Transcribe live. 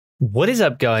What is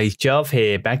up guys, Jarv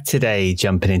here, back today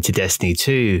jumping into Destiny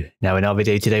 2. Now in our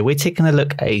video today we're taking a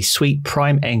look at a sweet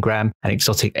prime engram and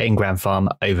exotic engram farm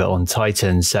over on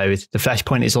Titan. So the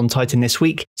flashpoint is on Titan this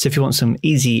week, so if you want some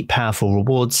easy powerful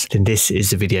rewards then this is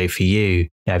the video for you.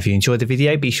 Now if you enjoyed the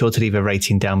video be sure to leave a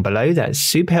rating down below, that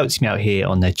super helps me out here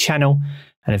on the channel.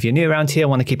 And if you're new around here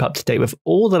and want to keep up to date with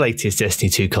all the latest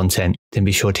Destiny 2 content then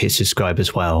be sure to hit subscribe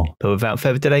as well. But without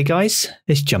further delay guys,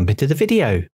 let's jump into the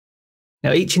video.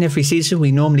 Now each and every season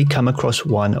we normally come across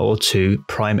one or two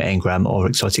prime engram or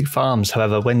exotic farms.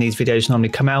 However, when these videos normally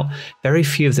come out, very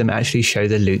few of them actually show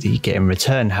the loot that you get in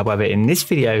return. However, in this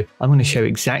video I'm going to show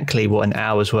exactly what an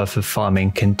hour's worth of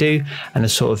farming can do and the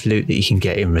sort of loot that you can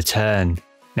get in return.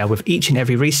 Now with each and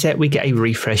every reset we get a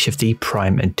refresh of the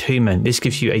prime attunement. This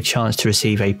gives you a chance to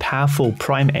receive a powerful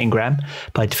prime engram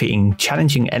by defeating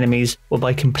challenging enemies or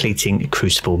by completing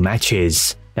crucible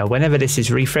matches. Now whenever this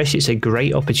is refreshed, it's a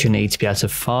great opportunity to be able to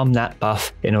farm that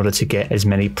buff in order to get as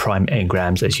many prime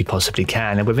engrams as you possibly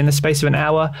can. And within the space of an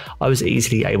hour, I was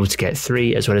easily able to get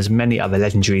 3 as well as many other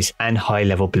legendaries and high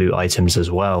level blue items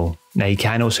as well. Now you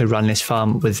can also run this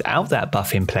farm without that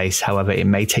buff in place, however it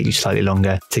may take you slightly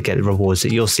longer to get the rewards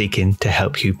that you're seeking to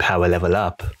help you power level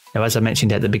up. Now as I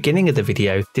mentioned at the beginning of the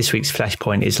video, this week's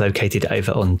flashpoint is located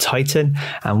over on Titan,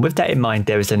 and with that in mind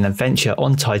there is an adventure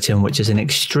on Titan which is an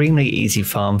extremely easy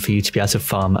farm for you to be able to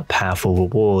farm powerful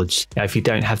rewards. Now if you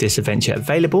don't have this adventure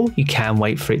available, you can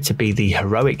wait for it to be the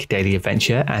heroic daily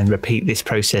adventure and repeat this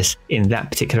process in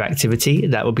that particular activity.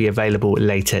 That will be available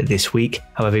later this week.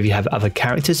 However, if you have other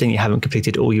characters and you haven't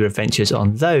completed all your adventures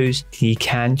on those, you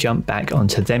can jump back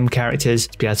onto them characters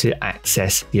to be able to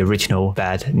access the original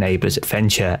Bad Neighbors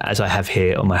adventure, as I have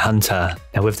here on my hunter.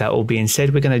 Now with that all being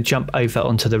said, we're going to jump over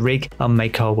onto the rig and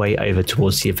make our way over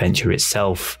towards the adventure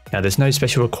itself. Now there's no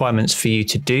special requirements for you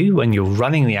to do when you're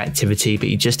running the activity, but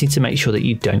you just need to make sure that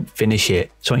you don't finish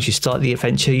it. So once you start the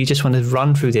adventure, you just want to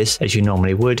run through this as you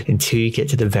normally would until you get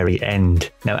to the very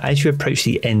end. Now as you approach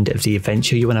the end of the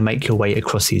adventure, you want to make your way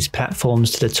across these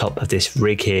platforms to the top of this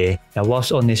rig here. Now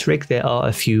whilst on this rig there are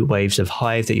a few waves of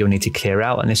hive that you'll need to clear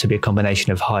out, and this will be a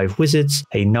combination of hive wizards,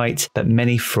 a knight, but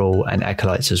many thrall and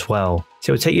acolytes as well.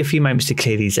 So it'll take you a few moments to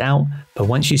clear these out, but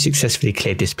once you successfully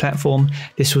cleared this platform,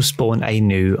 this will spawn a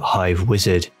new hive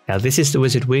wizard. Now this is the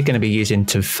wizard we're going to be using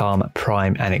to farm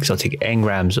prime and exotic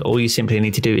engrams. All you simply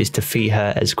need to do is defeat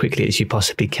her as quickly as you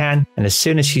possibly can, and as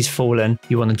soon as she's fallen,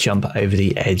 you want to jump over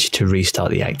the edge to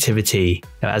restart the activity.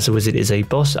 Now as the wizard is a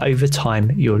boss, over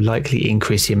time you'll likely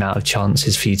increase the amount of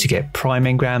chances for you to get prime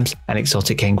engrams and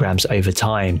exotic engrams over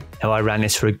time. Now I ran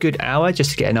this for a good hour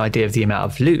just to get an idea of the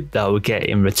amount of loot that I would get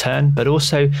in return, but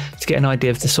also to get an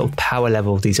idea of the sort of power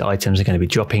level these items are going to be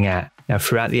dropping at. Now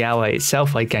throughout the hour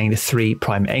itself I gained 3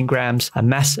 prime engrams, a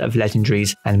mass of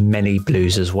legendaries and many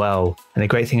blues as well. And the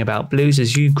great thing about blues,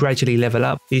 as you gradually level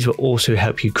up, these will also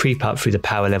help you creep up through the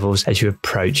power levels as you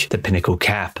approach the pinnacle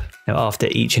cap. Now after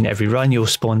each and every run you'll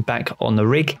spawn back on the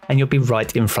rig and you'll be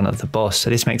right in front of the boss, so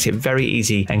this makes it very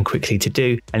easy and quickly to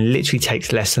do and literally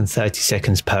takes less than 30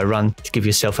 seconds per run to give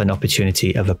yourself an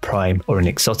opportunity of a prime or an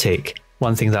exotic.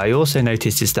 One thing that I also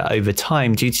noticed is that over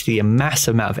time, due to the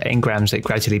massive amount of engrams that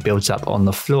gradually builds up on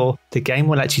the floor, the game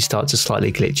will actually start to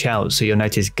slightly glitch out. So you'll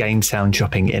notice game sound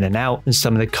dropping in and out and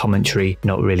some of the commentary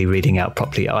not really reading out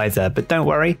properly either. But don't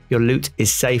worry, your loot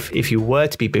is safe. If you were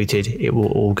to be booted, it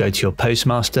will all go to your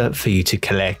postmaster for you to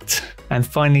collect. And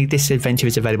finally, this adventure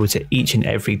is available to each and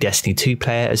every Destiny 2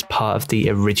 player as part of the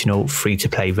original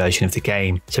free-to-play version of the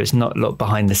game. So it's not locked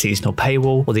behind the seasonal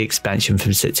paywall or the expansion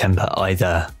from September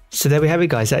either. So there we have it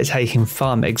guys, that is how you can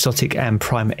farm exotic and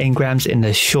prime engrams in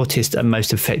the shortest and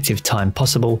most effective time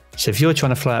possible. So if you're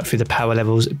trying to fly up through the power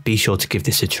levels, be sure to give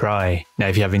this a try. Now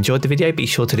if you have enjoyed the video, be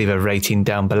sure to leave a rating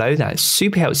down below, that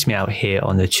super helps me out here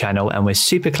on the channel, and we're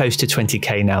super close to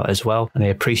 20k now as well, and I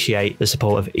appreciate the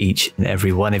support of each and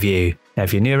every one of you. Now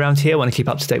if you're new around here, want to keep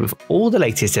up to date with all the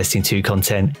latest Destiny 2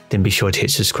 content, then be sure to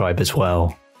hit subscribe as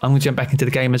well. I'm going to jump back into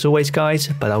the game as always guys,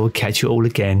 but I will catch you all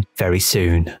again very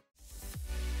soon.